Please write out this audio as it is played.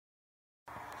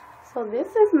So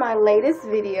this is my latest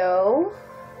video.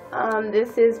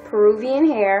 This is Peruvian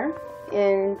hair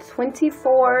in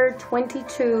 24,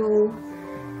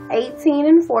 22, 18,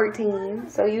 and 14.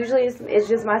 So usually it's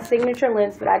just my signature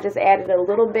lengths, but I just added a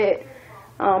little bit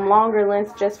longer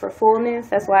lengths just for fullness.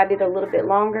 That's why I did a little bit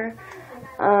longer.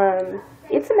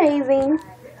 It's amazing.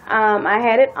 I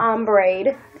had it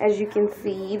ombre, as you can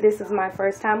see. This is my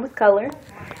first time with color,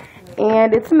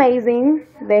 and it's amazing.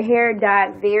 The hair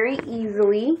dyed very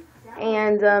easily,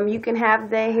 and you can have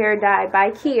the hair dyed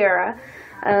by Kiera.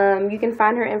 You can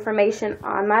find her information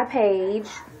on my page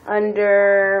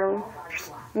under,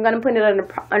 I'm going to put it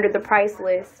under the price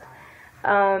list.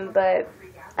 But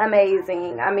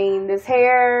amazing. I mean, this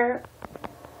hair,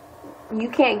 you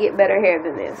can't get better hair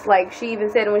than this. Like she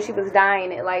even said when she was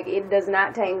dyeing it, like it does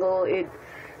not tangle. It's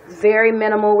very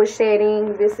minimal with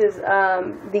shedding. This is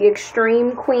the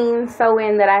Extreme Queen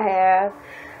sew-in that I have.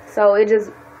 So it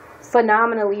just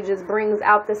phenomenally just brings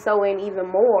out the sew-in even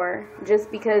more,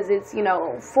 just because it's, you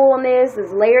know, fullness,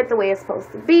 is layered the way it's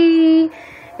supposed to be.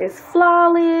 It's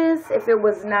flawless. If it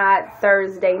was not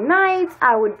Thursday nights,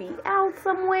 I would be out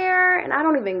somewhere, and I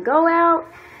don't even go out.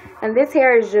 And this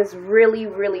hair is just really,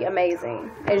 really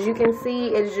amazing. As you can see,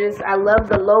 it's just, I love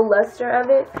the low luster of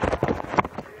it.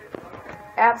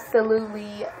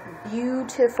 Absolutely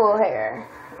beautiful hair.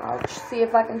 I'll see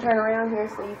if I can turn around here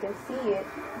so you can see it.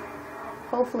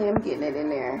 Hopefully I'm getting it in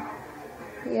there.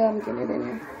 Yeah, I'm getting it in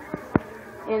there.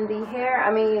 And the hair, I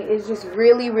mean, it's just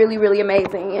really, really, really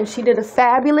amazing. And she did a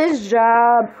fabulous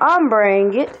job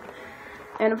ombreing it.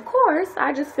 And of course,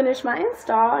 I just finished my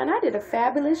install, and I did a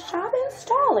fabulous job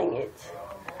installing it.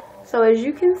 So as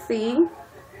you can see,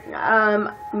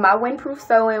 my windproof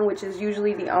sew-in, which is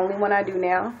usually the only one I do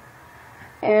now,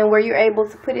 and where you're able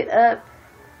to put it up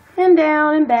and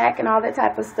down and back and all that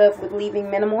type of stuff with leaving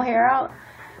minimal hair out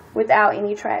without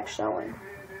any tracks showing.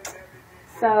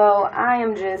 So I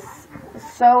am just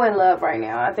so in love right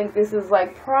now. I think this is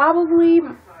like probably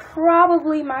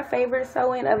my favorite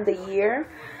sew-in of the year.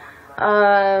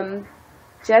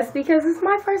 Just because it's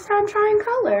my first time trying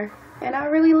color, and I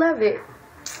really love it.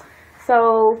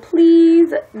 So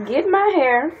please get my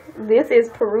hair. This is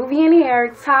Peruvian hair,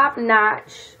 top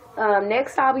notch.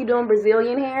 Next I'll be doing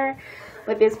Brazilian hair,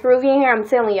 but this Peruvian hair, I'm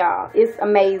telling y'all, it's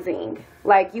amazing.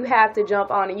 Like, you have to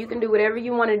jump on it. You can do whatever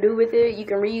you want to do with it. You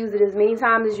can reuse it as many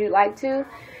times as you like to,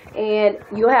 and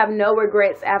you'll have no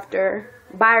regrets after,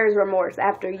 buyer's remorse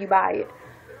after you buy it.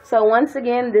 So once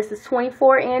again, this is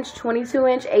 24 inch, 22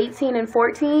 inch, 18, and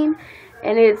 14.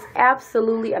 And it's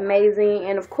absolutely amazing.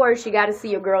 And of course, you got to see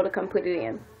your girl to come put it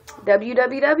in.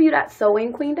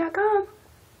 www.sewingqueen.com.